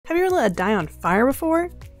lit a die on fire before?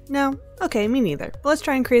 No? Okay, me neither, but let's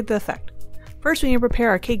try and create the effect. First we need to prepare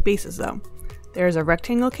our cake bases though. There's a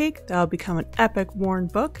rectangle cake that will become an epic worn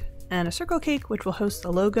book, and a circle cake which will host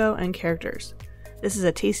the logo and characters. This is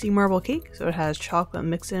a tasty marble cake, so it has chocolate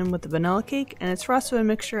mixed in with the vanilla cake, and it's frosted with a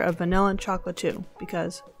mixture of vanilla and chocolate too,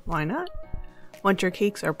 because why not? Once your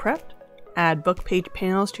cakes are prepped, add book page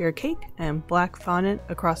panels to your cake and black fondant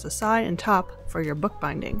across the side and top for your book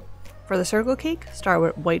binding. For the circle cake, start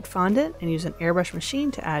with white fondant and use an airbrush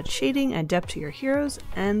machine to add shading and depth to your heroes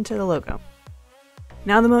and to the logo.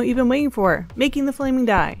 Now the moment you've been waiting for, making the flaming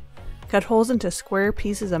die. Cut holes into square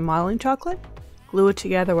pieces of modeling chocolate, glue it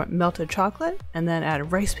together with melted chocolate, and then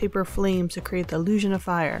add rice paper flames to create the illusion of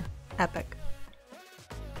fire. Epic.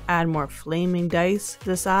 Add more flaming dice to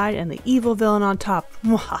the side and the evil villain on top.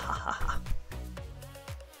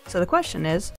 So the question is,